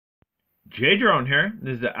J-Drone here.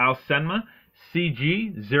 This is the Aosenma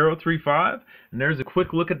CG035, and there's a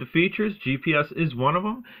quick look at the features. GPS is one of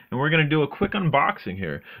them, and we're going to do a quick unboxing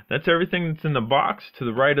here. That's everything that's in the box. To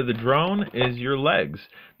the right of the drone is your legs.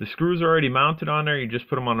 The screws are already mounted on there. You just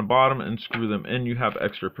put them on the bottom and screw them in. You have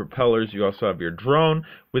extra propellers. You also have your drone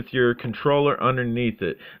with your controller underneath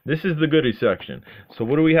it. This is the goodie section. So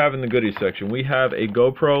what do we have in the goodie section? We have a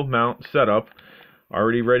GoPro mount setup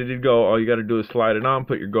already ready to go. All you got to do is slide it on,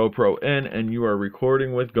 put your GoPro in, and you are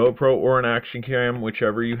recording with GoPro or an action cam,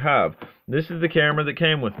 whichever you have. This is the camera that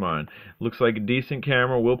came with mine. Looks like a decent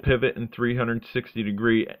camera. Will pivot in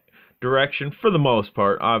 360-degree direction for the most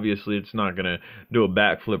part. Obviously it's not going to do a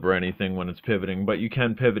backflip or anything when it's pivoting, but you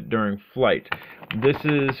can pivot during flight. This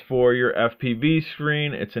is for your FPV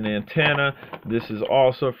screen. It's an antenna. This is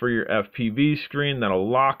also for your FPV screen that'll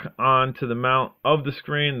lock onto the mount of the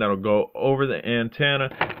screen. That'll go over the antenna.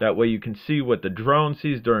 That way you can see what the drone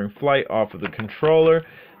sees during flight off of the controller.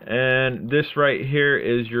 And this right here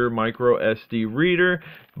is your micro SD reader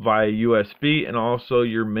via USB, and also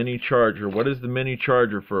your mini charger. What is the mini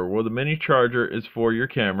charger for? Well, the mini charger is for your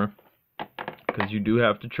camera, because you do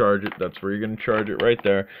have to charge it. That's where you're going to charge it, right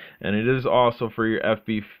there. And it is also for your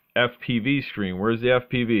FPV screen. Where's the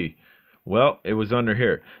FPV? Well, it was under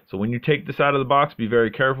here. So when you take this out of the box, be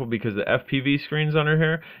very careful, because the FPV screen's under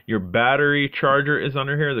here, your battery charger is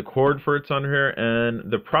under here, the cord for it's under here,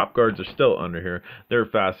 and the prop guards are still under here. They're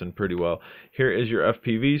fastened pretty well. Here is your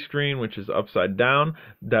FPV screen, which is upside down.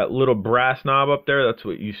 That little brass knob up there, that's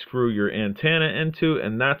what you screw your antenna into,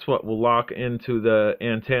 and that's what will lock into the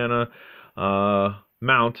antenna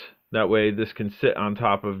mount. That way this can sit on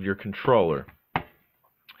top of your controller.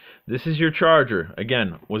 This is your charger.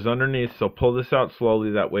 Again, was underneath, so pull this out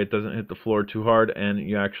slowly. That way it doesn't hit the floor too hard, and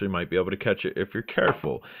you actually might be able to catch it if you're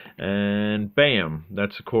careful. And bam,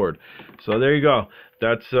 that's the cord. So there you go.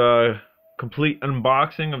 That's a complete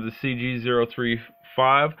unboxing of the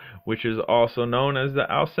CG035, which is also known as the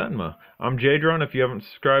Aosenma. I'm J-Drone. If you haven't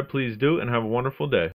subscribed, please do, and have a wonderful day.